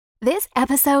This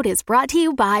episode is brought to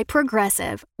you by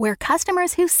Progressive, where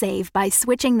customers who save by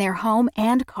switching their home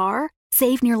and car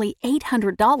save nearly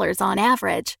 $800 on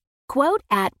average. Quote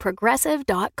at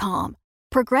Progressive.com.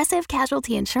 Progressive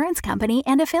Casualty Insurance Company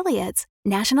and Affiliates.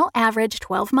 National average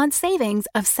 12-month savings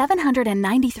of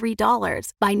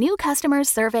 $793 by new customers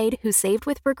surveyed who saved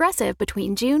with Progressive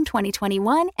between June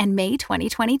 2021 and May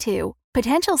 2022.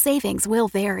 Potential savings will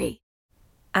vary.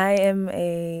 I am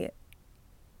a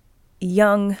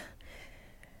young,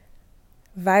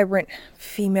 vibrant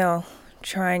female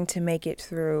trying to make it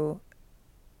through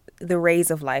the rays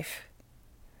of life.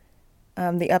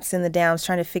 The ups and the downs,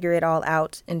 trying to figure it all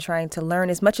out and trying to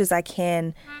learn as much as I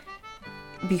can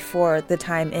before the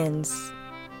time ends.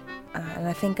 And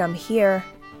I think I'm here.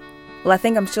 Well, I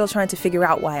think I'm still trying to figure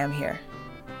out why I'm here.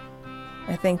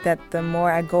 I think that the more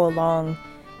I go along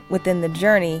within the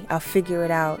journey, I'll figure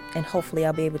it out and hopefully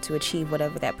I'll be able to achieve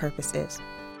whatever that purpose is.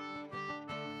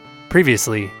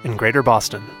 Previously in Greater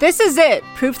Boston. This is it.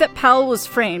 Proof that Powell was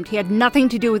framed. He had nothing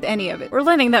to do with any of it. We're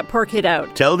letting that poor kid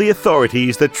out. Tell the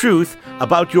authorities the truth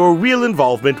about your real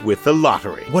involvement with the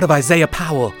lottery. What of Isaiah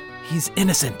Powell? He's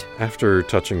innocent. After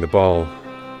touching the ball,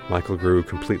 Michael grew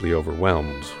completely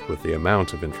overwhelmed with the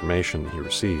amount of information he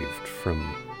received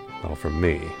from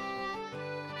me.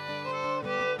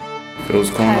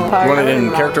 Phil's corner. Run it in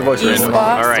character voice. East All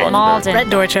right. Malden. Brett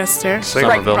Dorchester.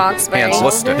 Somerville. Roxbury.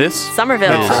 This?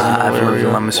 Somerville. I've lived in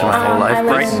Leominster my whole life. I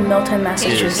live in Milton,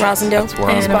 Massachusetts.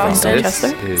 Rosendale. East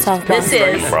Boston. South This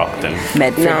is Brockton.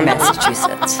 Medford,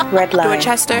 Massachusetts. Red Line.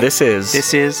 Dorchester. This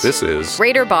is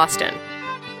Greater Boston.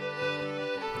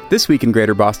 This week in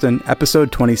Greater Boston,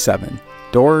 episode 27,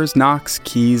 Doors, Knocks,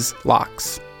 Keys,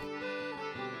 Locks.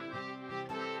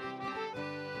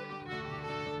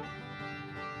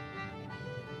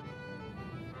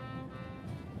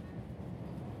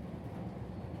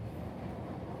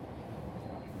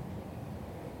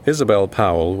 Isabel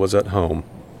Powell was at home.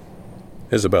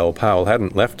 Isabel Powell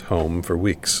hadn't left home for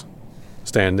weeks,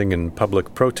 standing in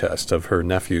public protest of her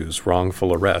nephew's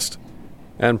wrongful arrest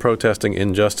and protesting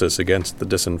injustice against the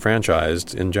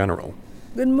disenfranchised in general.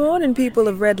 Good morning, people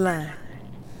of Red Line.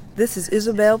 This is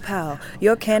Isabel Powell,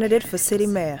 your candidate for city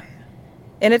mayor.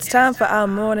 And it's time for our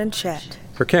morning chat.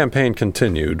 Her campaign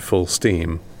continued full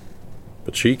steam,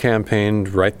 but she campaigned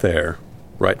right there,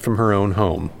 right from her own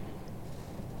home.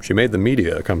 She made the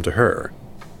media come to her.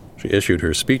 She issued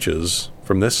her speeches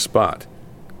from this spot,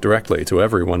 directly to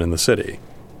everyone in the city,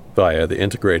 via the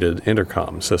integrated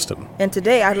intercom system. And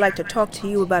today I'd like to talk to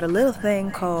you about a little thing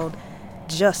called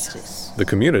justice. The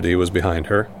community was behind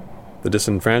her, the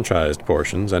disenfranchised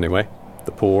portions anyway,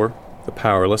 the poor, the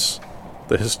powerless,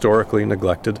 the historically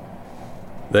neglected.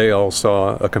 They all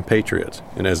saw a compatriot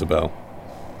in Isabel.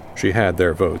 She had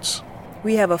their votes.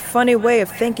 We have a funny way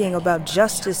of thinking about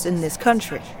justice in this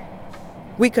country.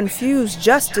 We confuse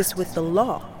justice with the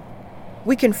law.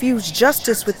 We confuse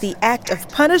justice with the act of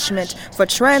punishment for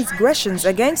transgressions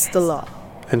against the law.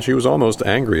 And she was almost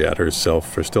angry at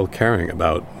herself for still caring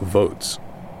about votes.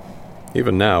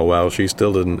 Even now, while she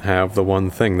still didn't have the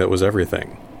one thing that was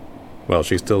everything. While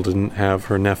she still didn't have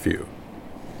her nephew,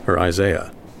 her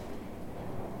Isaiah.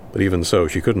 But even so,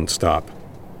 she couldn't stop.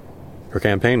 Her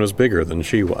campaign was bigger than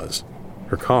she was.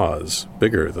 Her cause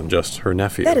bigger than just her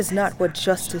nephew. That is not what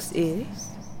justice is.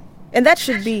 And that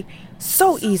should be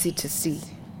so easy to see.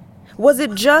 Was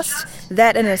it just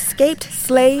that an escaped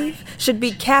slave should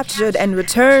be captured and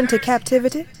returned to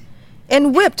captivity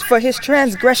and whipped for his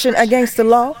transgression against the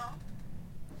law?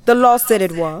 The law said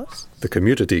it was. The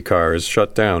community cars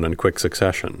shut down in quick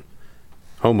succession.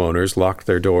 Homeowners locked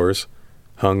their doors,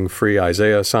 hung Free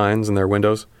Isaiah signs in their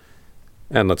windows.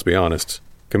 And let's be honest,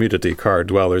 community car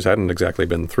dwellers hadn't exactly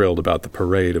been thrilled about the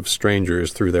parade of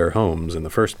strangers through their homes in the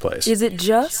first place. Is it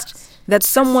just that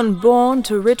someone born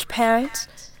to rich parents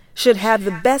should have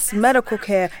the best medical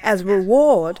care as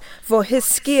reward for his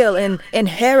skill in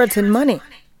inheriting money?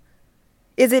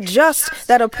 Is it just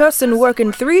that a person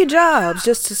working 3 jobs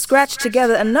just to scratch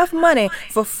together enough money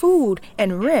for food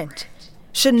and rent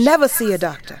should never see a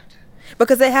doctor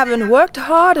because they haven't worked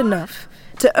hard enough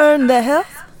to earn their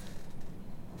health?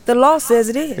 The law says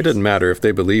it is. It didn't matter if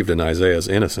they believed in Isaiah's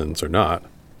innocence or not.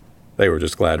 They were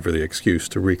just glad for the excuse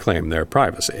to reclaim their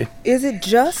privacy. Is it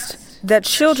just that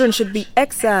children should be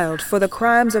exiled for the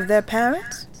crimes of their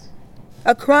parents?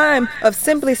 A crime of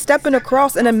simply stepping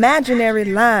across an imaginary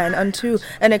line onto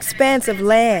an expanse of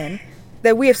land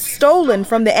that we have stolen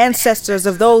from the ancestors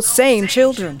of those same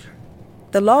children.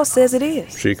 The law says it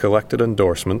is. She collected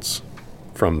endorsements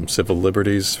from civil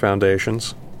liberties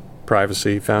foundations,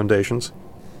 privacy foundations,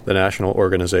 the National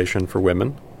Organization for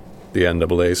Women, the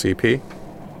NAACP,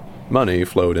 Money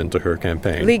flowed into her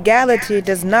campaign. Legality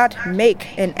does not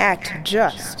make an act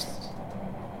just.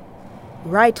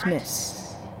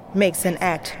 Rightness makes an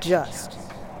act just.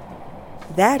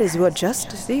 That is what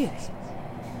justice is.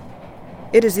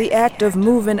 It is the act of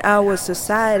moving our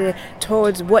society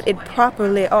towards what it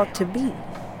properly ought to be.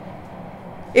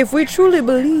 If we truly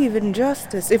believe in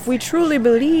justice, if we truly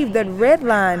believe that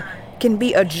Redline can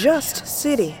be a just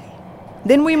city,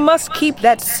 then we must keep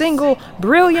that single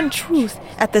brilliant truth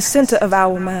at the center of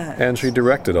our minds. And she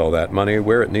directed all that money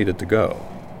where it needed to go.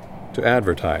 To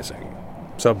advertising,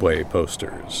 subway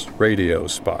posters, radio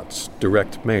spots,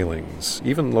 direct mailings,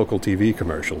 even local TV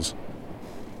commercials.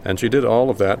 And she did all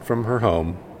of that from her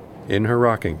home, in her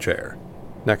rocking chair,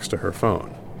 next to her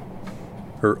phone.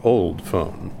 Her old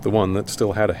phone, the one that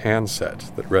still had a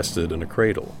handset that rested in a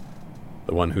cradle.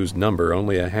 The one whose number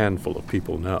only a handful of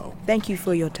people know. Thank you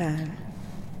for your time.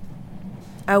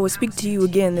 I will speak to you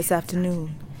again this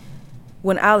afternoon,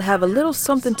 when I'll have a little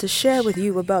something to share with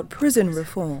you about prison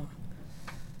reform.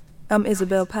 I'm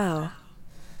Isabel Powell,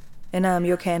 and I'm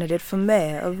your candidate for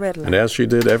mayor of Redline. And as she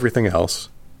did everything else,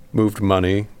 moved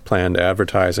money, planned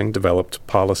advertising, developed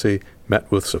policy, met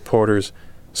with supporters,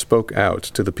 spoke out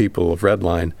to the people of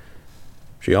Redline,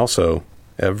 she also,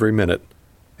 every minute,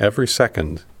 every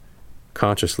second,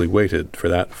 consciously waited for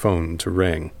that phone to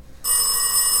ring.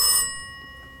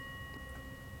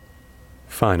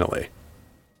 Finally.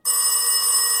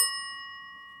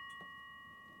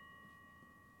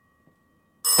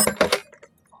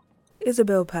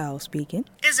 Isabel Powell speaking.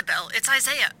 Isabel, it's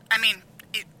Isaiah.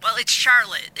 It's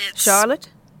Charlotte. Charlotte?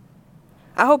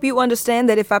 I hope you understand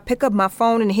that if I pick up my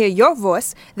phone and hear your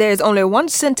voice, there's only one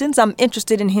sentence I'm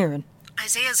interested in hearing.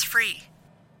 Isaiah's free.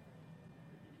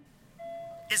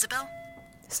 Isabel?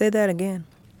 Say that again.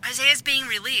 Isaiah's being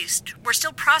released. We're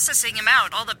still processing him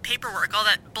out, all the paperwork, all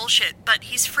that bullshit, but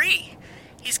he's free.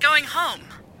 He's going home.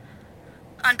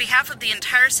 On behalf of the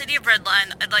entire city of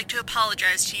Redline, I'd like to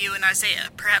apologize to you and Isaiah,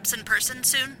 perhaps in person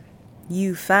soon.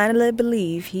 You finally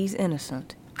believe he's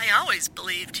innocent. I always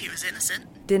believed he was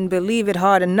innocent. Didn't believe it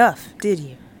hard enough, did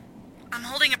you? I'm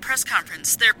holding a press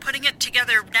conference. They're putting it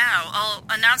together now. I'll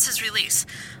announce his release.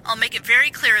 I'll make it very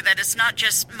clear that it's not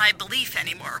just my belief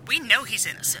anymore. We know he's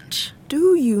innocent.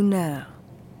 Do you now?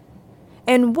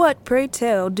 And what, pray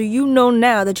tell, do you know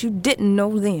now that you didn't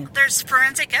know then? There's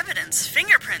forensic evidence,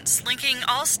 fingerprints, linking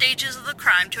all stages of the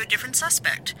crime to a different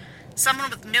suspect. Someone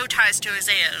with no ties to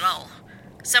Isaiah at all.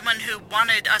 Someone who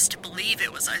wanted us to believe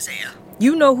it was Isaiah.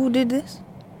 You know who did this?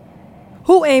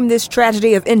 Who aimed this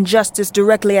tragedy of injustice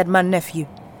directly at my nephew?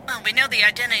 Well, we know the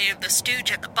identity of the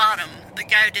stooge at the bottom, the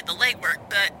guy who did the legwork,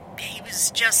 but he was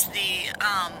just the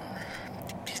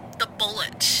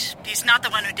bullet. He's not the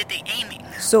one who did the aiming.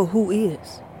 So who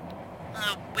is?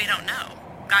 We don't know.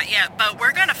 Not yet, but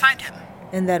we're gonna find him.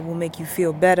 And that will make you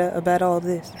feel better about all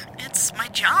this? It's my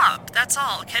job, that's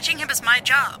all. Catching him is my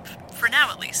job. For now,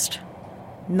 at least.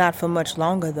 Not for much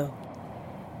longer, though.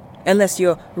 Unless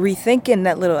you're rethinking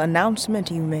that little announcement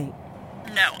you made.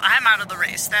 No, I'm out of the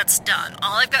race. That's done.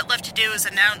 All I've got left to do is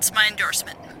announce my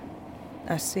endorsement.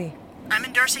 I see. I'm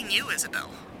endorsing you, Isabel.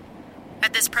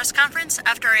 At this press conference,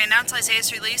 after I announce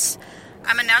Isaiah's release,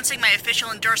 I'm announcing my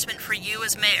official endorsement for you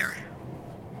as mayor.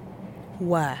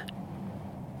 Why?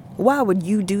 Why would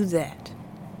you do that?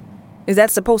 Is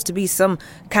that supposed to be some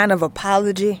kind of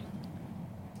apology?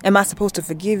 Am I supposed to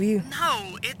forgive you?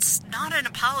 No, it's not an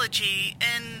apology,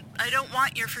 and I don't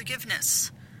want your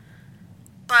forgiveness.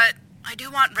 But I do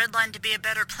want Redline to be a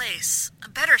better place, a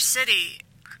better city.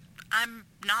 I'm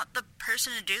not the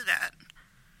person to do that.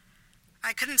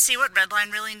 I couldn't see what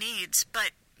Redline really needs,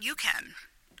 but you can.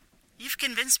 You've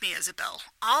convinced me, Isabel.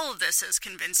 All of this has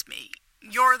convinced me.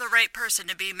 You're the right person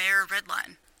to be mayor of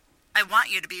Redline. I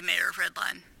want you to be mayor of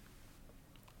Redline.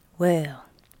 Well,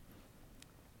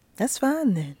 that's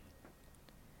fine then.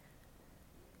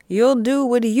 You'll do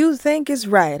what you think is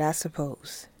right, I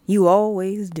suppose. You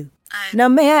always do. Now,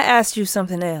 may I ask you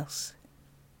something else?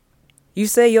 You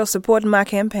say you're supporting my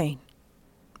campaign,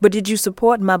 but did you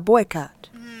support my boycott?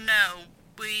 No,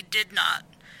 we did not.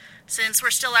 Since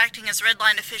we're still acting as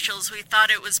Redline officials, we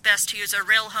thought it was best to use our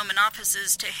rail home and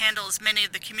offices to handle as many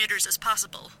of the commuters as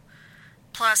possible.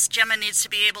 Plus, Gemma needs to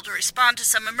be able to respond to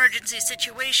some emergency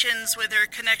situations with her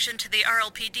connection to the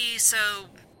RLPD, so...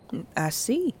 I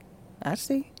see.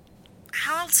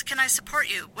 How else can I support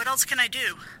you? What else can I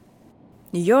do?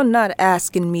 You're not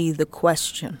asking me the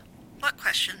question. What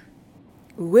question?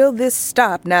 Will this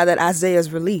stop now that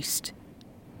Isaiah's released?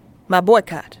 My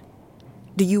boycott.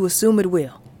 Do you assume it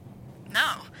will?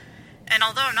 No. And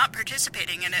although I'm not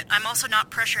participating in it, I'm also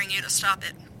not pressuring you to stop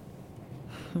it.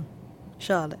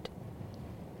 Charlotte,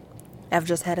 I've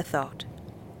just had a thought.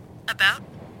 About?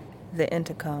 The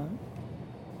intercom.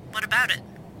 What about it?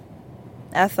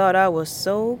 I thought I was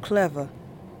so clever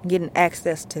getting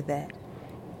access to that.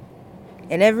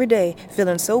 And every day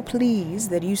feeling so pleased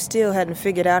that you still hadn't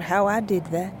figured out how I did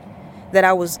that. That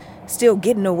I was still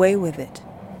getting away with it.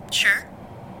 Sure.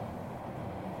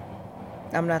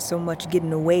 I'm not so much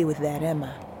getting away with that, am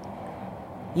I?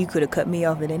 You could have cut me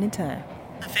off at any time.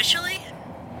 Officially?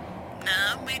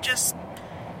 No, we just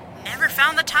never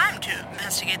found the time to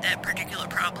investigate that particular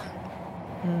problem.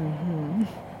 Mm-hmm.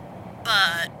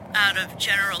 But out of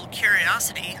general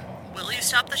curiosity, will you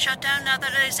stop the shutdown now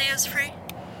that Isaiah's free?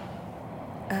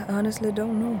 I honestly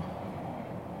don't know.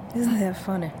 Isn't that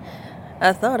funny?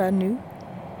 I thought I knew.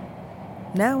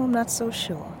 Now I'm not so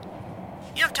sure.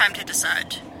 You have time to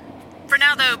decide. For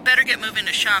now, though, better get moving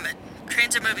to Shaman.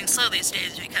 Trains are moving slow these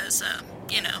days because,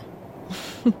 you know.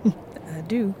 I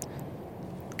do.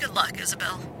 Good luck,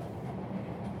 Isabel.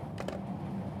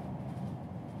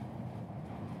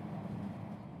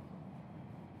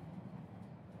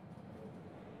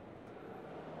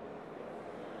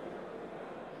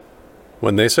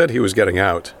 When they said he was getting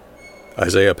out,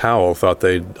 Isaiah Powell thought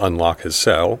they'd unlock his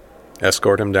cell,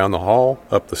 escort him down the hall,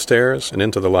 up the stairs, and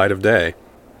into the light of day.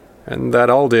 And that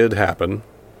all did happen.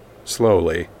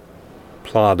 Slowly.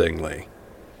 Ploddingly.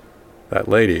 That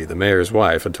lady, the mayor's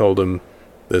wife, had told him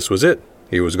this was it.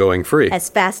 He was going free. As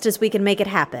fast as we can make it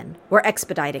happen. We're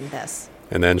expediting this.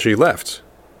 And then she left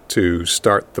to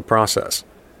start the process,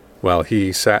 while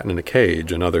he sat in a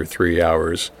cage another 3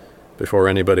 hours before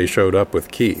anybody showed up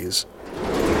with keys.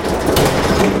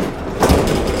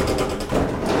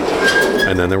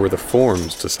 And then there were the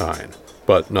forms to sign,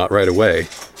 but not right away.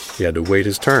 He had to wait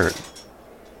his turn,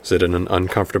 sit in an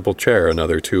uncomfortable chair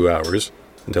another 2 hours,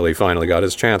 until he finally got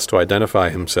his chance to identify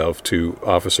himself to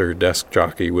Officer Desk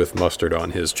Jockey with mustard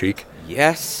on his cheek.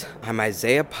 Yes, I'm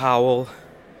Isaiah Powell.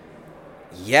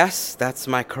 Yes, that's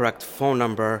my correct phone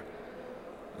number.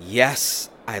 Yes,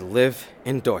 I live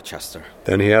in Dorchester.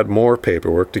 Then he had more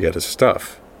paperwork to get his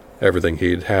stuff, everything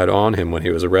he'd had on him when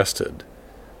he was arrested,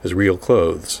 his real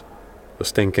clothes, the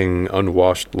stinking,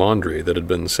 unwashed laundry that had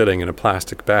been sitting in a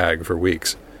plastic bag for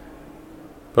weeks.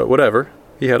 But whatever,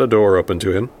 he had a door open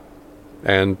to him,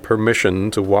 and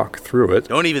permission to walk through it.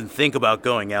 Don't even think about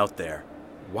going out there.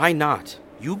 Why not?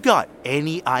 You got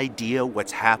any idea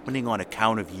what's happening on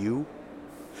account of you?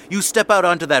 You step out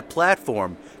onto that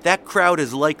platform, that crowd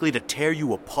is likely to tear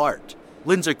you apart.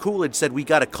 Lindsay Coolidge said we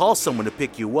gotta call someone to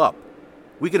pick you up.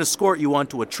 We can escort you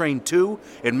onto a train too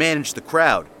and manage the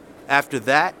crowd. After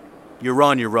that, you're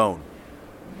on your own.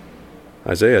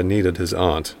 Isaiah needed his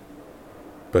aunt,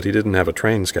 but he didn't have a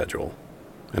train schedule,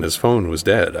 and his phone was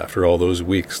dead after all those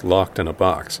weeks locked in a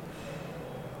box.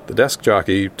 The desk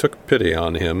jockey took pity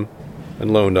on him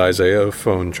and loaned Isaiah a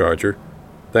phone charger,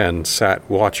 then sat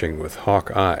watching with hawk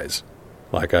eyes,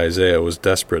 like Isaiah was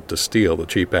desperate to steal the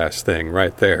cheap-ass thing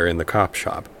right there in the cop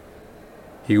shop.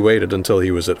 He waited until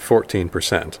he was at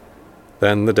 14%.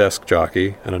 Then the desk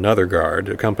jockey and another guard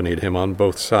accompanied him on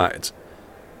both sides.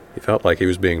 He felt like he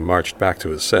was being marched back to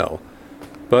his cell.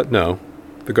 But no,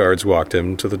 the guards walked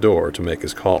him to the door to make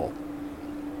his call.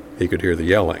 He could hear the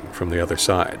yelling from the other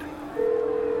side.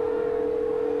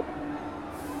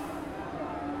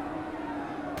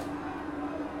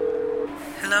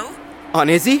 Hello?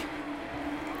 Aunt Izzy?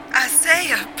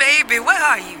 Isaiah, baby, where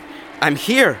are you? I'm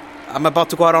here. I'm about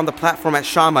to go out on the platform at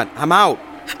Shaman. I'm out.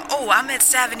 Oh, I'm at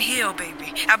Savin Hill,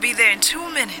 baby. I'll be there in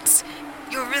 2 minutes.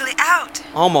 You're really out?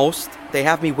 Almost. They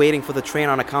have me waiting for the train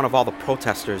on account of all the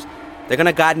protesters. They're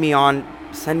gonna guide me on,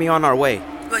 send me on our way.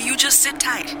 Well, you just sit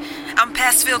tight. I'm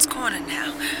past Field's Corner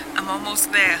now. I'm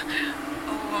almost there.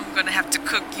 Oh, I'm gonna have to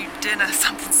cook you dinner,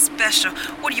 something special.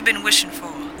 What have you been wishing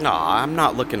for? No, I'm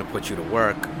not looking to put you to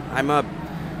work.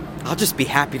 I'll just be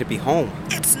happy to be home.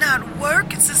 It's not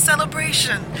work, it's a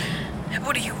celebration.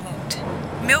 What do you want?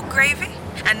 Milk gravy?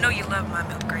 I know you love my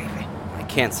milk gravy. I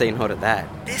can't say no to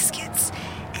that. Biscuits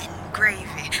and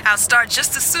gravy. I'll start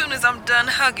just as soon as I'm done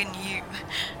hugging you.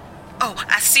 Oh,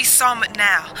 I see Salmon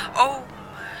now. Oh,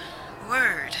 my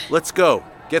word. Let's go.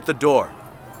 Get the door.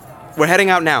 We're heading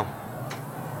out now.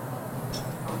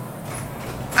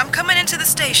 I'm coming into the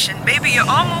station. Baby, you're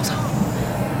almost home.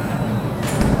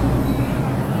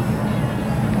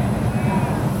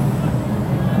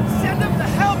 Send him the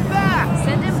hell back!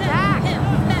 Send him back!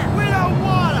 We don't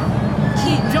want him!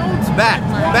 Back!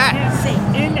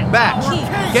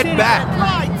 Get back!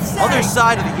 Other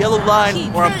side of the yellow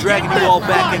line, or I'm dragging you all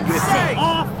back in with me.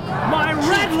 Off my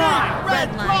red line!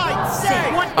 Red line! Say!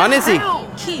 Aunt Izzy!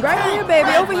 Right here,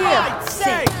 baby, over here.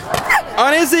 Say!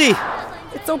 Aunt Izzy!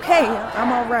 It's okay.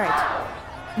 I'm all right.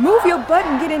 Move your butt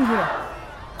and get in here.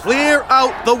 Clear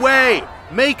out the way!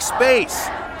 Make space!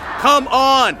 Come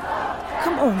on!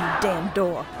 Come on, you damn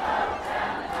door.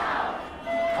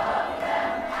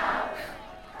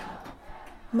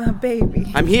 My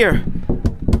baby. I'm here.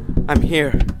 I'm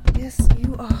here. Yes,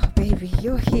 you are, baby.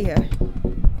 You're here.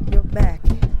 You're back.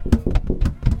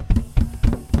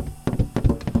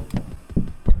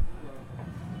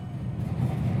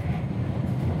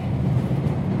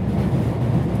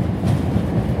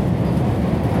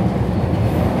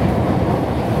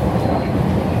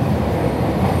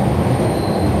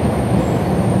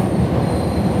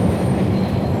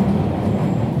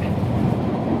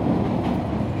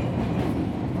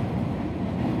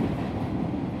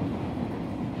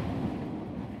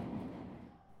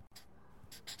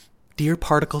 Dear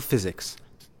Particle Physics,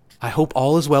 I hope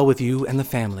all is well with you and the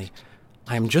family.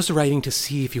 I am just writing to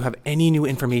see if you have any new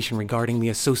information regarding the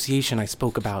association I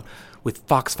spoke about with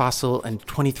Fox Fossil and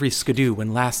 23 Skidoo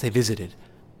when last they visited.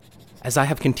 As I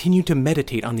have continued to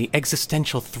meditate on the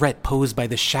existential threat posed by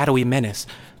the shadowy menace,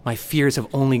 my fears have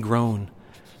only grown.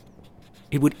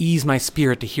 It would ease my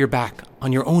spirit to hear back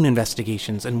on your own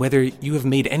investigations and whether you have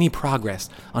made any progress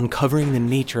uncovering the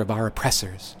nature of our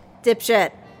oppressors.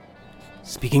 Dipshit.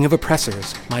 Speaking of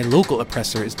oppressors, my local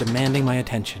oppressor is demanding my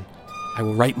attention. I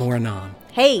will write more anon.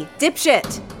 Hey,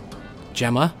 dipshit!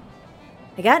 Gemma?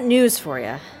 I got news for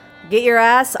you. Get your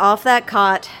ass off that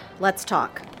cot. Let's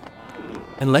talk.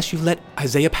 Unless you let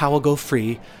Isaiah Powell go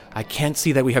free, I can't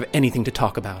see that we have anything to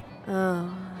talk about.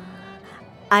 Oh.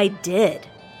 I did.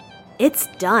 It's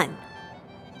done.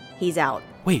 He's out.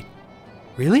 Wait,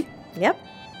 really? Yep.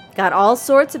 Got all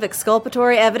sorts of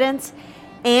exculpatory evidence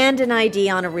and an ID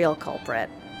on a real culprit.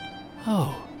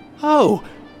 Oh,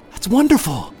 that's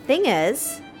wonderful. Thing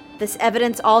is, this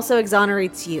evidence also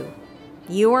exonerates you.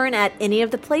 You weren't at any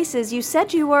of the places you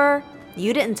said you were.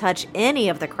 You didn't touch any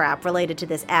of the crap related to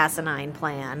this asinine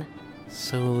plan.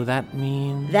 So that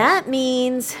means... That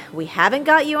means we haven't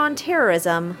got you on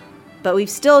terrorism, but we've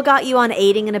still got you on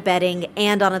aiding and abetting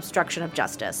and on obstruction of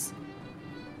justice.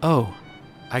 Oh,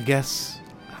 I guess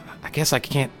I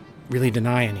can't really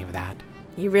deny any of that.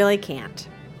 You really can't.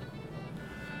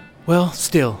 Well,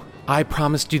 still, I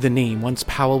promised you the name once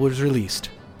Powell was released.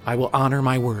 I will honor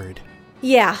my word.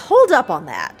 Yeah, hold up on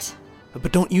that.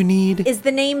 But don't you need... Is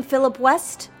the name Philip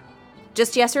West?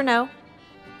 Just yes or no?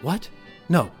 What?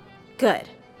 No. Good.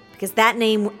 Because that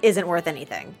name isn't worth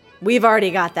anything. We've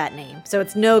already got that name, so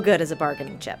it's no good as a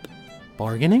bargaining chip.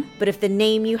 Bargaining? But if the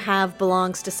name you have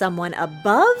belongs to someone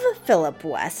above Philip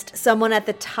West, someone at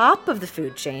the top of the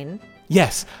food chain...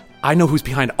 Yes, I know who's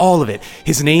behind all of it.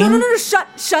 His name... No, shut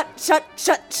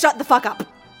the fuck up.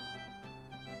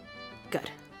 Good.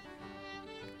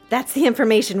 That's the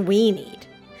information we need.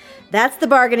 That's the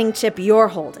bargaining chip you're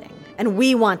holding, and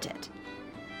we want it.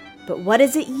 But what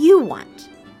is it you want?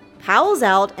 Powell's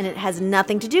out, and it has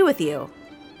nothing to do with you.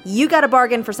 You gotta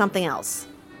bargain for something else.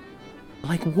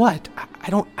 Like what? I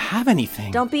don't have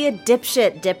anything. Don't be a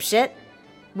dipshit.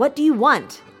 What do you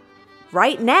want?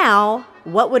 Right now,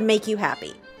 what would make you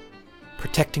happy?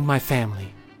 Protecting my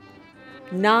family.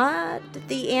 Not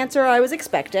the answer I was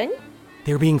expecting.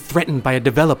 They're being threatened by a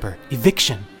developer.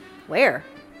 Eviction. Where?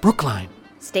 Brookline.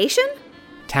 Station?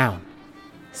 Town.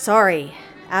 Sorry,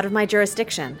 out of my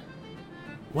jurisdiction.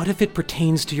 What if it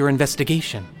pertains to your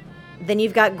investigation? Then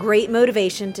you've got great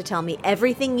motivation to tell me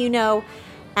everything you know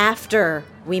after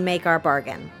we make our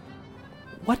bargain.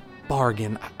 What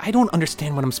bargain? I don't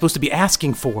understand what I'm supposed to be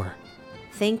asking for.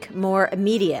 Think more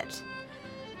immediate.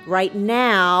 Right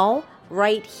now,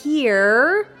 right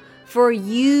here, for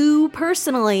you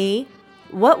personally,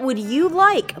 what would you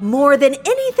like more than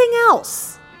anything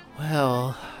else?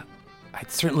 Well,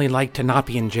 I'd certainly like to not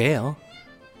be in jail.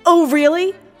 Oh,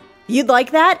 really? You'd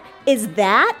like that? Is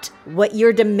that what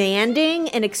you're demanding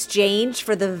in exchange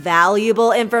for the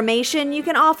valuable information you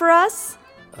can offer us?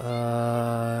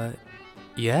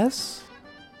 Yes?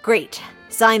 Great.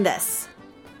 Sign this.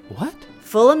 What?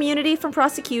 Full immunity from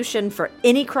prosecution for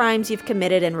any crimes you've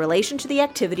committed in relation to the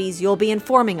activities you'll be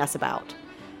informing us about.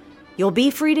 You'll be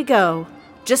free to go.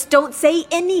 Just don't say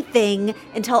anything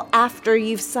until after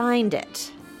you've signed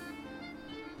it.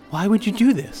 Why would you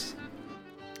do this?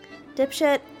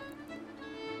 Dipshit.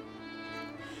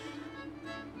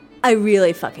 I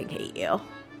really fucking hate you.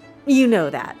 You know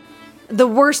that. The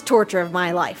worst torture of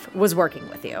my life was working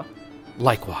with you.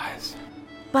 Likewise.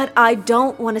 But I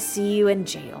don't want to see you in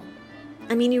jail.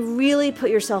 I mean, you really put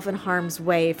yourself in harm's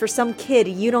way for some kid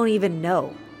you don't even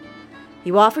know.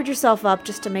 You offered yourself up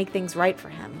just to make things right for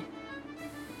him.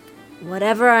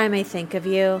 Whatever I may think of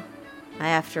you, I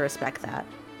have to respect that.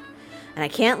 And I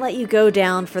can't let you go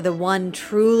down for the one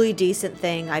truly decent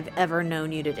thing I've ever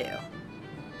known you to do.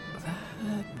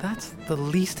 That's the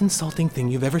least insulting thing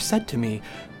you've ever said to me.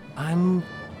 I'm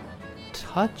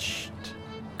touched.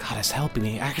 Goddess help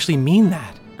me, I actually mean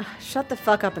that. Shut the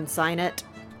fuck up and sign it.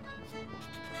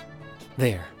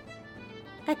 There.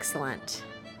 Excellent.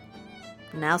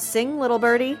 Now sing, little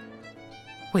birdie.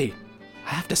 Wait, I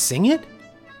have to sing it?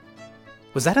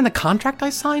 Was that in the contract I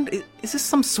signed? Is this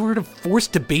some sort of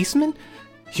forced debasement?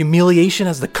 Humiliation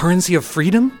as the currency of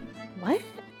freedom? What?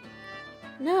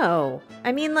 No.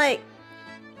 I mean, like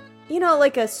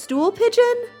a stool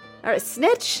pigeon? Or a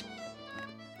snitch?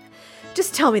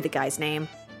 Just tell me the guy's name.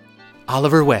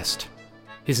 Oliver West.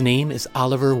 His name is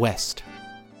Oliver West.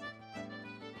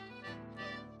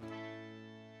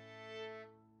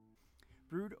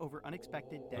 Brood over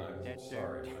unexpected debt. Is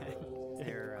there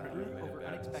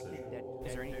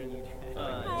anything you...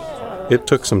 It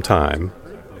took some time,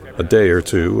 a day or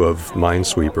two of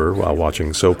Minesweeper while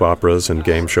watching soap operas and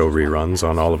game show reruns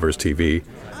on Oliver's TV,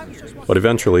 but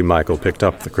eventually Michael picked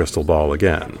up the crystal ball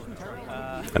again.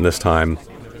 And this time,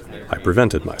 I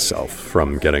prevented myself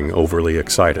from getting overly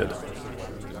excited.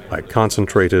 I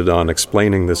concentrated on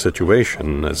explaining the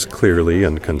situation as clearly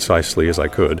and concisely as I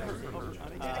could,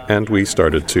 and we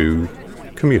started to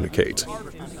communicate.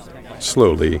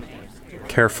 Slowly,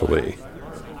 carefully,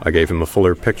 I gave him a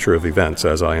fuller picture of events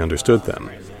as I understood them,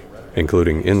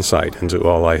 including insight into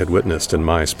all I had witnessed in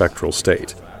my spectral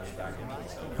state.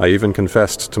 I even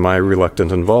confessed to my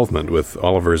reluctant involvement with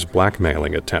Oliver's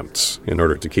blackmailing attempts in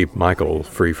order to keep Michael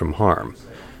free from harm,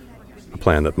 a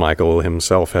plan that Michael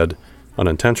himself had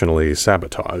unintentionally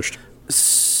sabotaged.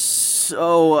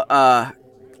 So,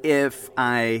 if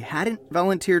I hadn't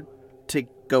volunteered to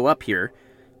go up here,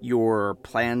 your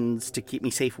plans to keep me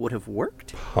safe would have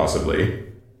worked?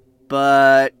 Possibly.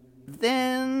 But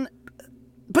then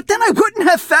I wouldn't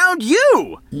have found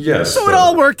you! Yes. So it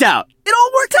all worked out! It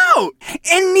all worked out!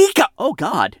 And Nika! Oh,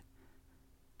 God.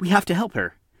 We have to help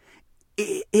her.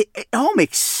 It all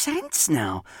makes sense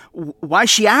now. Why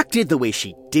she acted the way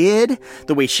she did,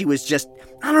 the way she was just...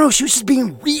 I don't know, she was just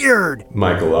being weird.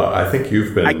 Michael, I think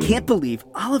you've been... I can't believe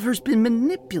Oliver's been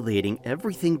manipulating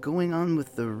everything going on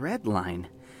with the Red Line.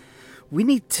 We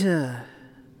need to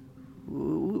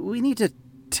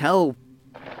tell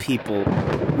people.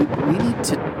 We need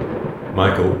to...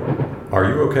 Michael, are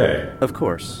you okay? Of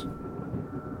course.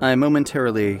 I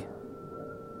momentarily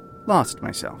lost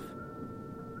myself.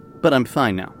 But I'm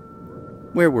fine now.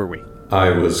 Where were we? I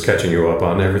was catching you up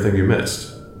on everything you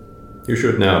missed. You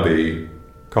should now be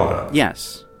caught up.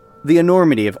 Yes. The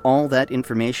enormity of all that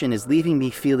information is leaving me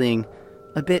feeling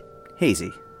a bit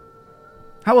hazy.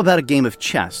 How about a game of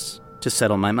chess to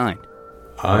settle my mind?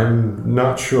 I'm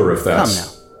not sure if that's... Come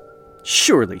now.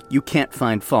 Surely you can't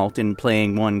find fault in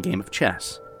playing one game of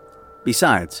chess.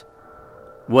 Besides,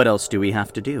 what else do we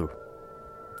have to do?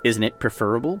 Isn't it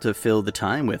preferable to fill the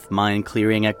time with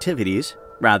mind-clearing activities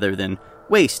rather than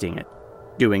wasting it,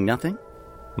 doing nothing?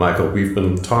 Michael, we've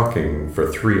been talking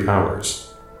for 3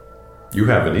 hours. You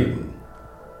haven't eaten.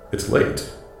 It's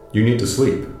late. You need to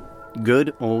sleep.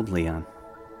 Good old Leon.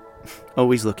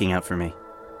 Always looking out for me.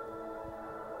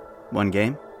 One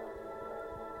game?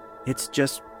 It's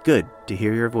just good to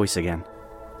hear your voice again.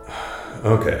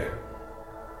 Okay.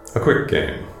 A quick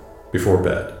game before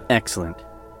bed. Excellent.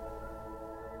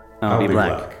 I'll be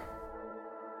back.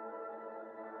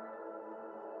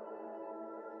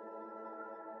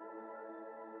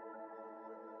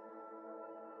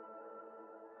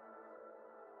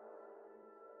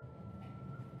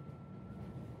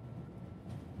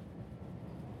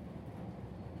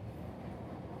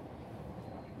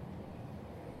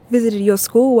 Visited your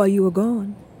school while you were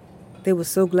gone. They were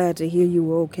so glad to hear you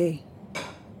were okay.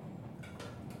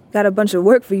 Got a bunch of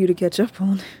work for you to catch up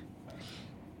on.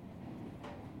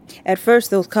 At first,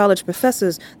 those college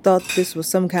professors thought this was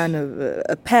some kind of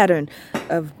a pattern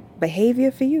of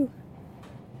behavior for you.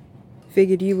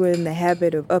 Figured you were in the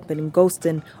habit of up and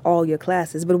ghosting all your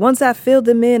classes. But once I filled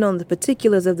them in on the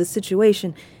particulars of the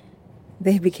situation,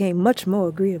 they became much more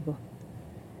agreeable.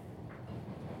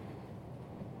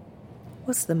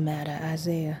 What's the matter,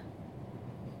 Isaiah?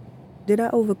 Did I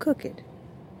overcook it?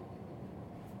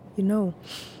 You know,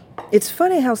 it's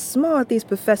funny how smart these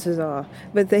professors are,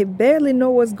 but they barely know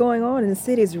what's going on in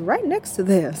cities right next to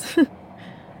theirs.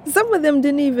 Some of them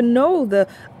didn't even know the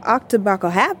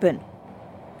Octobaco happened,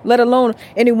 let alone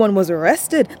anyone was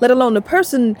arrested, let alone the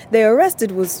person they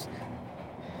arrested was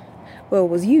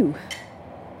you,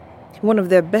 one of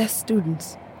their best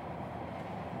students.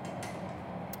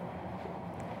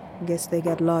 Guess they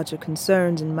got larger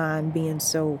concerns in mind, being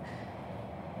so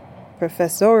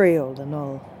professorial and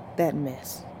all. that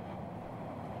mess.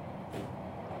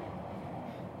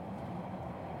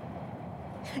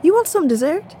 You want some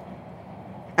dessert?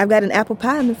 I've got an apple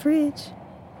pie in the fridge.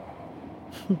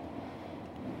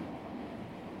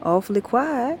 Awfully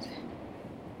quiet.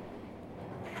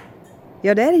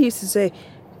 Your daddy used to say,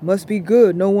 "Must be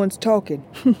good, no one's talking."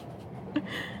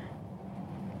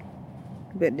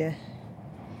 But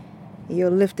you're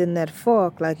lifting that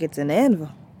fork like it's an anvil.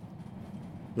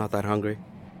 Not that hungry.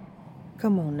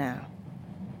 Come on now.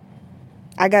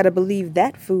 I gotta believe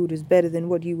that food is better than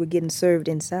what you were getting served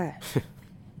inside.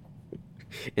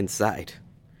 Inside.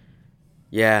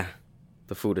 Yeah,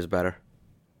 the food is better.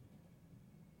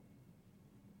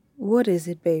 What is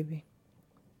it, baby?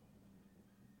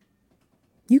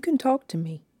 You can talk to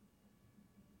me.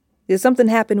 Did something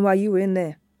happen while you were in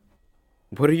there?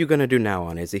 What are you gonna do now,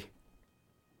 Aunt Izzy?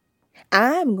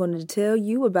 I'm going to tell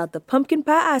you about the pumpkin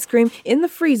pie ice cream in the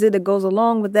freezer that goes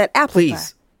along with that apple pie.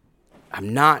 Please.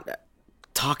 I'm not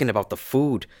talking about the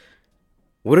food.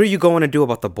 What are you going to do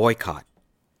about the boycott?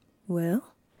 Well,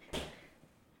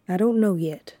 I don't know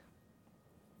yet.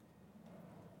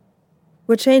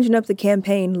 We're changing up the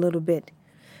campaign a little bit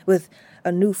with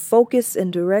a new focus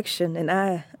and direction, and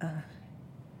I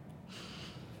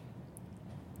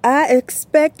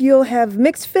expect you'll have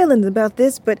mixed feelings about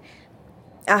this, but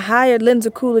I hired Lindsay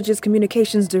Coolidge's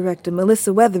communications director,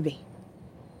 Melissa Weatherby.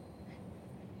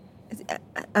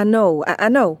 I know,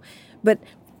 but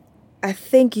I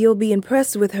think you'll be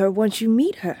impressed with her once you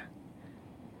meet her.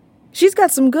 She's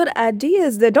got some good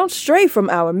ideas that don't stray from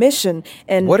our mission,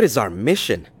 and... What is our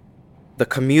mission? The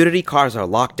community cars are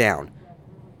locked down.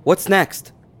 What's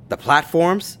next? The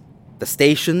platforms? The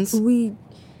stations? We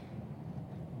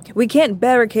can't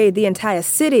barricade the entire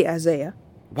city, Isaiah.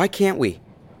 Why can't we?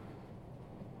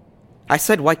 I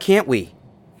said, why can't we?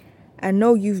 I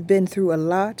know you've been through a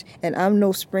lot, and I'm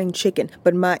no spring chicken,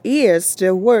 but my ears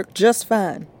still work just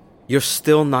fine. You're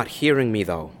still not hearing me,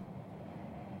 though.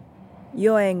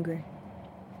 You're angry.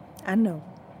 I know.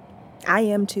 I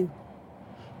am, too.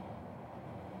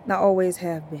 I always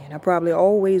have been. I probably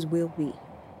always will be.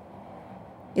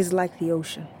 It's like the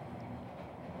ocean.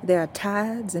 There are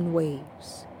tides and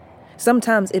waves.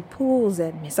 Sometimes it pulls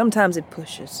at me. Sometimes it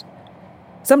pushes.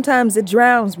 Sometimes it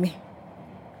drowns me.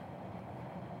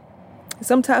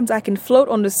 Sometimes I can float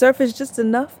on the surface just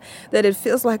enough that it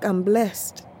feels like I'm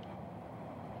blessed.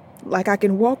 Like I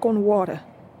can walk on water.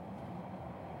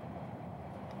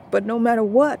 But no matter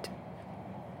what,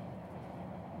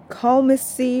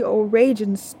 calmest sea or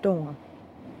raging storm,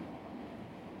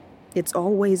 it's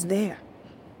always there.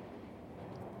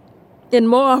 And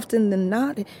more often than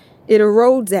not, it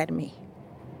erodes at me.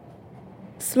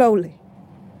 Slowly.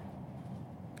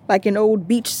 Like an old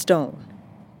beach stone.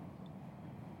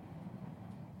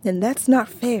 And that's not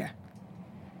fair.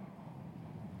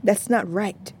 That's not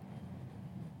right.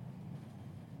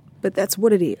 But that's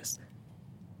what it is.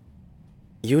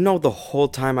 You know, the whole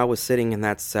time I was sitting in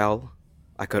that cell,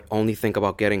 I could only think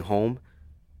about getting home,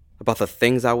 about the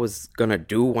things I was gonna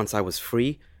do once I was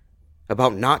free,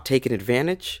 about not taking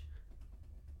advantage.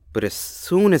 But as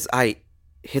soon as I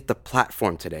hit the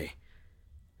platform today,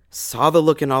 saw the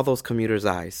look in all those commuters'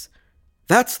 eyes,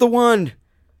 "That's the one!"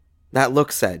 That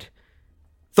look said,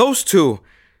 "Those two,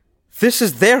 this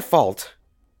is their fault."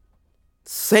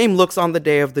 Same looks on the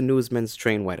day of the newsman's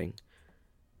train wedding.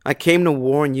 I came to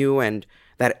warn you, and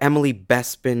that Emily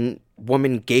Bespin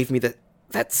woman gave me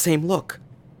that same look.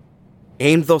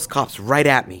 Aimed those cops right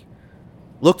at me.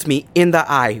 Looked me in the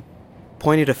eye,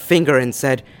 pointed a finger and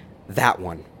said, "That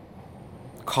one."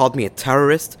 Called me a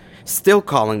terrorist, still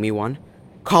calling me one.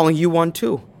 Calling you one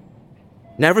too.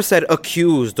 Never said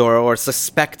accused or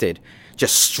suspected,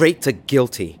 just straight to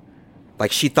guilty.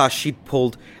 Like she thought she'd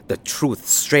pulled the truth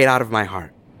straight out of my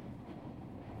heart.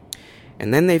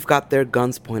 And then they've got their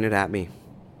guns pointed at me.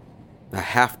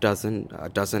 A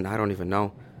dozen, I don't even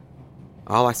know.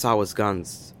 All I saw was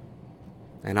guns.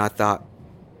 And I thought,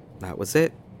 that was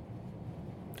it.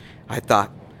 I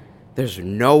thought, there's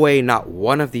no way not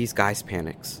one of these guys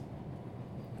panics.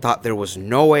 Thought there was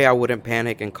no way I wouldn't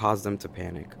panic and cause them to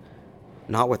panic.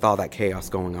 Not with all that chaos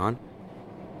going on.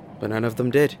 But none of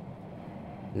them did.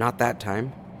 Not that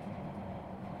time.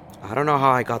 I don't know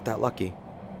how I got that lucky.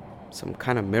 Some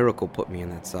kind of miracle put me in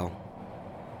that cell.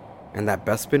 And that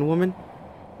Bespin woman,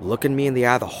 looking me in the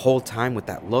eye the whole time with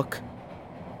that look,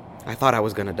 I thought I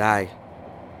was gonna die.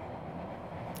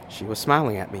 She was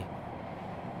smiling at me.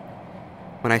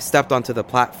 When I stepped onto the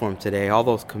platform today, all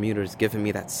those commuters giving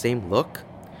me that same look,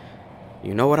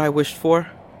 you know what I wished for?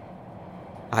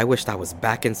 I wished I was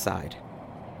back inside.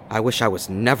 I wish I was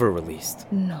never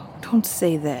released. No, don't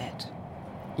say that.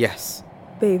 Yes.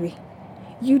 Baby,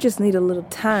 You just need a little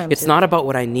time. It's not about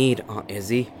what I need, Aunt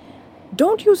Izzy.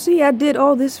 Don't you see I did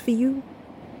all this for you?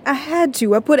 I had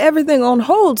to. I put everything on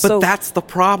hold, But that's the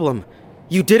problem.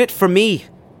 You did it for me.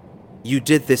 You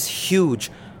did this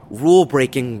huge,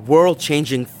 rule-breaking,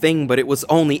 world-changing thing, but it was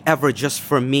only ever just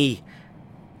for me.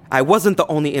 I wasn't the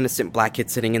only innocent black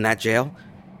kid sitting in that jail.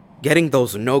 Getting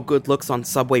those no-good looks on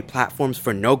subway platforms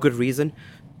for no good reason.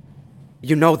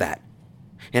 You know that.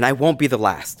 And I won't be the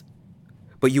last.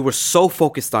 But you were so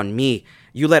focused on me,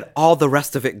 you let all the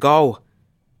rest of it go.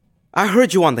 I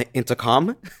heard you on the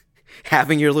intercom,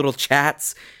 having your little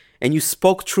chats, and you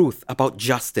spoke truth about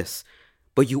justice,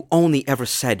 but you only ever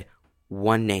said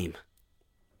one name.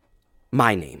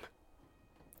 My name.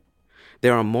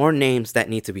 There are more names that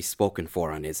need to be spoken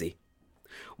for, Aunt Izzy.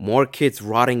 More kids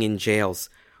rotting in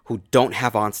jails who don't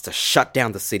have aunts to shut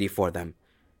down the city for them.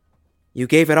 You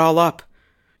gave it all up.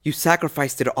 You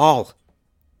sacrificed it all.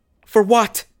 For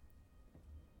what?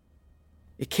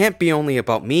 It can't be only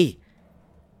about me.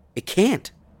 It can't.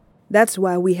 That's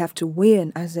why we have to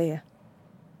win, Isaiah.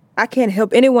 I can't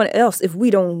help anyone else if we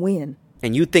don't win.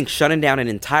 And you think shutting down an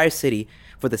entire city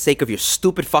for the sake of your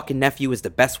stupid fucking nephew is the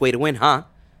best way to win, huh?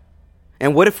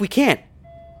 And what if we can't?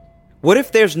 What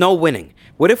if there's no winning?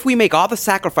 What if we make all the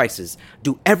sacrifices,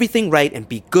 do everything right and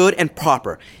be good and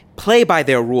proper, play by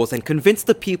their rules and convince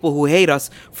the people who hate us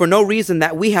for no reason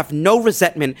that we have no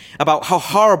resentment about how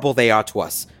horrible they are to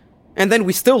us? And then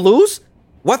we still lose?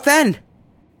 What then?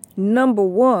 Number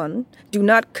one, do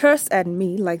not curse at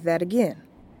me like that again.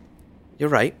 You're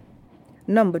right.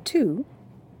 Number two,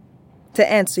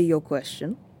 to answer your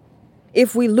question,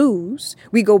 if we lose,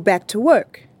 we go back to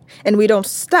work, and we don't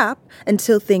stop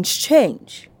until things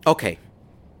change. Okay.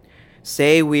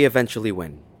 Say we eventually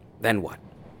win. Then what?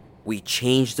 We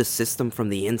change the system from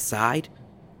the inside?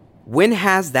 When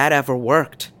has that ever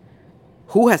worked?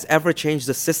 Who has ever changed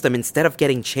the system instead of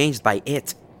getting changed by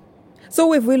it?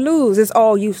 So if we lose, it's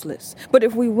all useless. But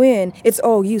if we win, it's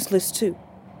all useless too.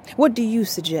 What do you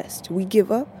suggest? We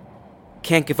give up?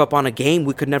 Can't give up on a game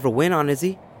we could never win on,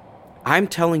 Izzy. I'm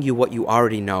telling you what you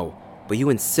already know, but you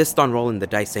insist on rolling the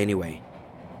dice anyway.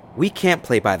 We can't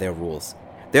play by their rules.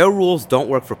 Their rules don't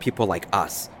work for people like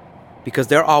us, because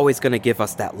they're always going to give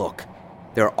us that look.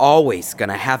 They're always going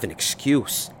to have an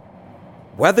excuse.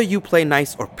 Whether you play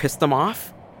nice or piss them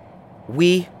off,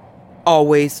 we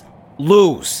always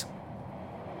lose.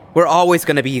 We're always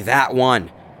going to be that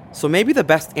one. So maybe the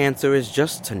best answer is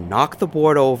just to knock the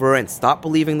board over and stop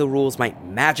believing the rules might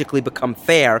magically become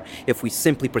fair if we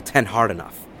simply pretend hard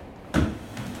enough.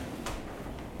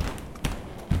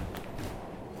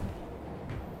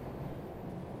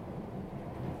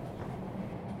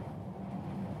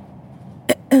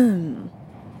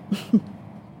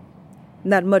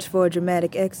 Not much for a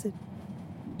dramatic exit.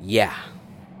 Yeah.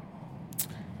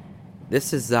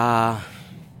 This is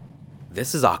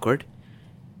awkward.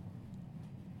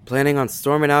 Planning on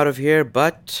storming out of here,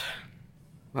 but,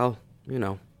 well, you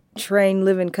know. Train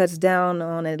living cuts down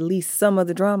on at least some of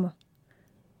the drama.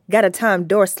 Gotta time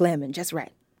door slamming just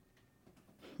right.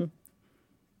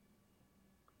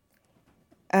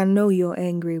 I know you're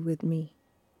angry with me.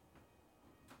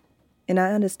 And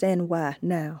I understand why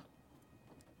now.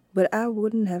 But I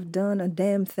wouldn't have done a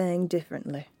damn thing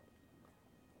differently.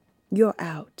 You're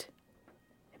out.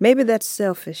 Maybe that's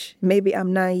selfish. Maybe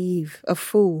I'm naive, a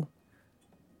fool.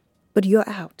 But you're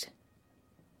out.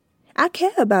 I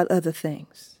care about other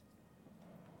things.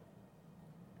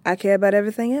 I care about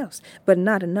everything else, but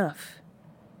not enough.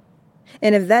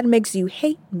 And if that makes you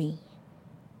hate me,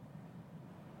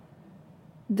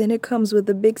 then it comes with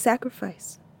a big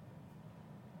sacrifice.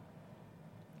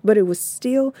 But it was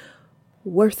still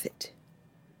worth it.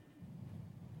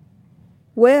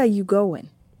 Where are you going?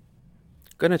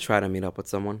 Gonna try to meet up with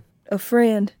someone. A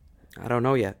friend? I don't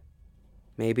know yet.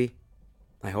 Maybe.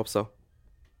 I hope so.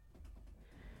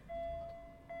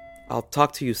 I'll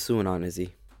talk to you soon, Aunt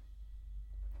Izzy.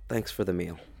 Thanks for the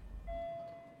meal.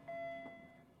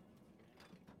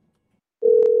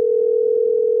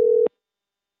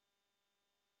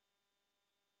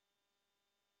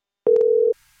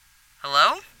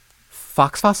 Hello?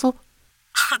 Fox Fossil?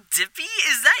 Oh, Dippy,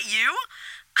 is that you?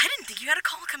 I didn't think you had a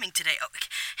call coming today. Oh,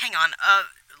 hang on.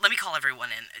 Let me call everyone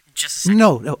in. Just a second.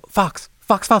 No, Fox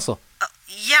Fossil.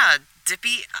 Yeah,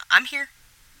 Dippy, I'm here.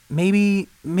 Maybe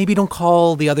don't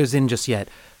call the others in just yet.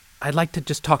 I'd like to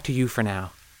just talk to you for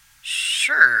now.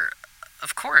 Sure,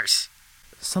 of course.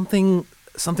 Something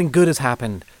good has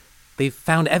happened. They've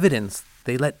found evidence.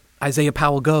 They let Isaiah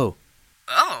Powell go.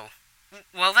 Oh,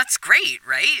 well, that's great,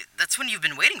 right? That's what you've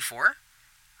been waiting for.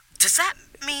 Does that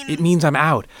mean... It means I'm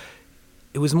out.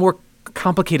 It was more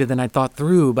complicated than I thought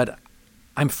through, but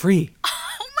I'm free.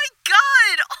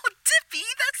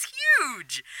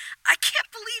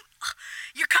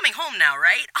 home now,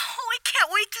 right? Oh, I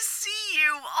can't wait to see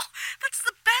you. Oh, that's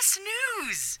the best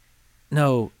news.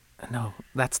 No,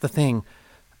 that's the thing.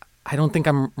 I don't think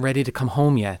I'm ready to come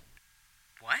home yet.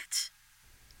 What?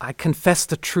 I confess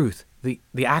the truth.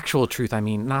 The actual truth, I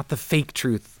mean, not the fake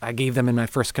truth I gave them in my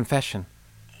first confession.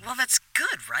 Well, that's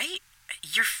good, right?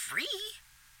 You're free.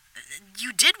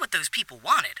 You did what those people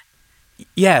wanted.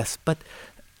 Yes, but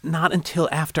not until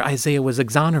after Isaiah was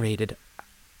exonerated.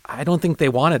 I don't think they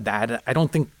wanted that. I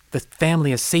don't think the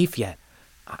family is safe yet.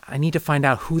 I need to find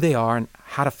out who they are and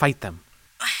how to fight them.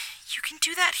 You can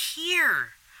do that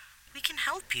here. We can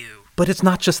help you. But it's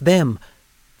not just them.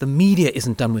 The media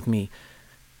isn't done with me.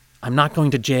 I'm not going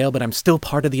to jail, but I'm still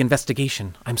part of the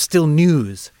investigation. I'm still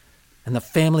news. And the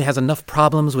family has enough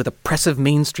problems with oppressive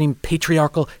mainstream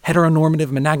patriarchal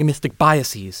heteronormative monogamistic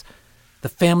biases. The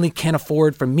family can't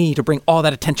afford for me to bring all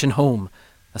that attention home,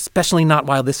 especially not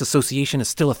while this association is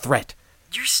still a threat.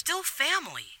 You're still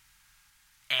family.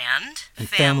 And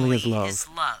family is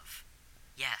love.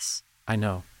 Yes. I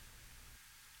know.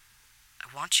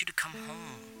 I want you to come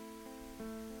home.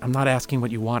 I'm not asking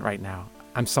what you want right now.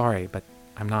 I'm sorry, but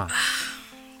I'm not.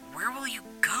 Where will you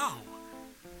go?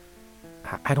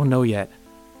 I don't know yet.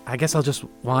 I guess I'll just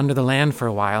wander the land for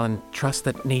a while and trust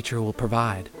that nature will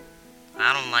provide.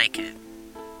 I don't like it.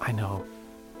 I know.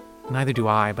 Neither do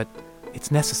I, but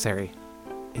it's necessary.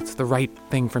 It's the right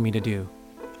thing for me to do.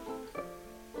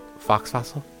 Fox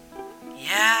Fossil?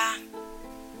 Yeah?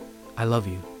 I love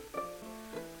you.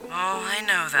 Oh, I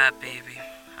know that, baby.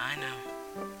 I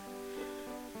know.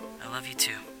 I love you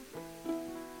too.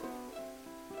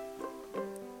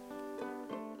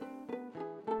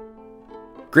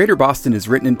 Greater Boston is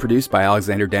written and produced by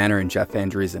Alexander Danner and Jeff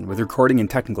Van Driesen, with recording and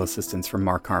technical assistance from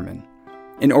Mark Harmon.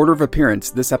 In order of appearance,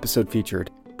 this episode featured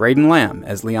Braden Lamb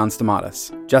as Leon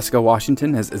Stamatis, Jessica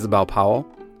Washington as Isabel Powell,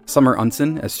 Summer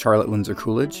Unson as Charlotte Lindsay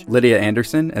Coolidge, Lydia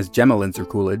Anderson as Gemma Lindsay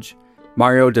Coolidge,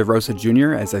 Mario De Rosa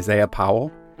Jr. as Isaiah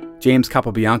Powell, James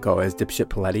Capobianco as Dipshit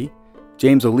Paletti,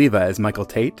 James Oliva as Michael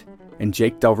Tate, and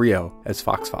Jake Del Rio as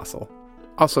Fox Fossil.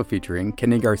 Also featuring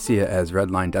Kenny Garcia as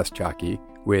Redline Desk Jockey,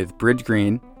 with Bridge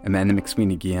Green, Amanda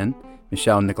McSweeney-Guillen,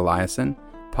 Michelle Nicolaisen,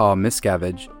 Paul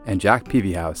Miscavige, and Jack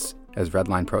Peavyhouse as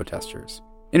Redline Protesters.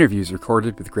 Interviews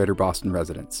recorded with Greater Boston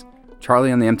residents.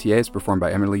 Charlie on the MTA is performed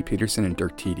by Emily Peterson and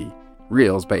Dirk Teedy.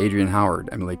 Reels by Adrian Howard,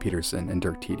 Emily Peterson, and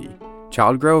Dirk Teedy.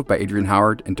 Childgrove by Adrian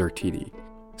Howard and Dirk Teedy.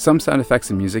 Some sound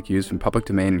effects and music used from public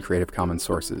domain and Creative Commons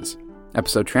sources.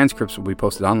 Episode transcripts will be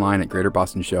posted online at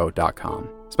greaterbostonshow.com.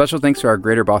 Special thanks to our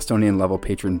Greater Bostonian level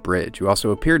patron Bridge, who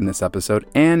also appeared in this episode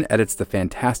and edits the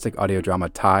fantastic audio drama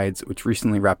Tides, which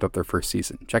recently wrapped up their first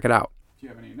season. Check it out. Do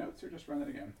you have any notes or just run it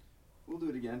again? We'll do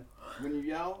it again. When you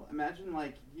yell, imagine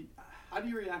how do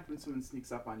you react when someone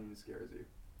sneaks up on you and scares you?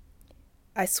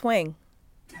 I swing.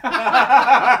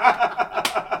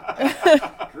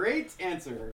 Great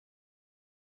answer.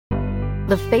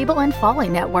 The Fable and Folly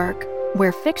Network,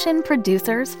 where fiction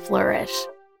producers flourish.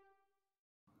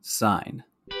 Sine.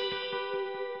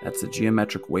 That's a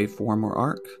geometric waveform or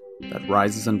arc that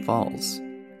rises and falls.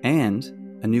 And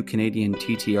a new Canadian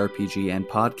TTRPG and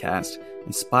podcast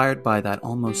inspired by that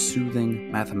almost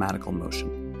soothing mathematical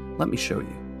motion. Let me show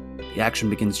you. The action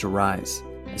begins to rise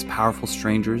as powerful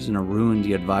strangers in a ruined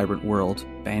yet vibrant world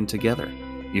band together.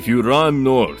 If you run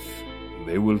north,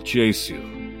 they will chase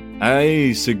you.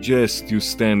 I suggest you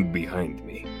stand behind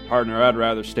me. Partner, I'd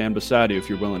rather stand beside you if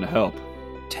you're willing to help.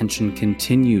 Tension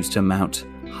continues to mount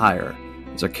higher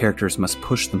as our characters must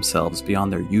push themselves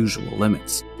beyond their usual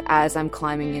limits. As I'm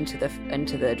climbing into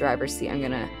the driver's seat, I'm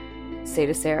gonna say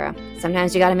to Sarah,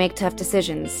 sometimes you gotta make tough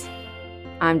decisions.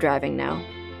 I'm driving now.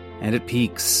 And it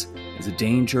peaks as the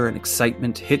danger and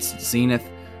excitement hits its zenith,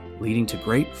 leading to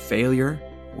great failure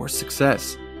or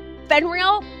success.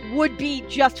 Fenrir would be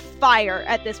just fire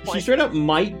at this point. She straight up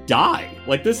might die.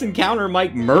 Like, this encounter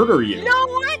might murder you. You know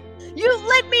what? You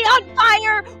lit me on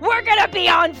fire! We're gonna be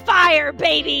on fire,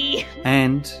 baby!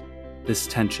 And this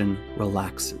tension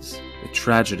relaxes with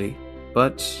tragedy,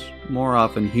 but more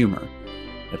often humor,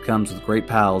 that comes with great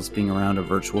pals being around a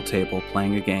virtual table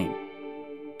playing a game.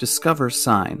 Discover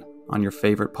Sine on your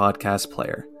favorite podcast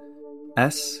player.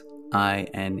 SINE.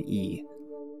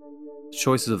 The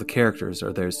choices of the characters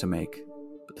are theirs to make,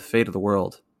 but the fate of the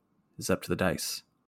world is up to the dice.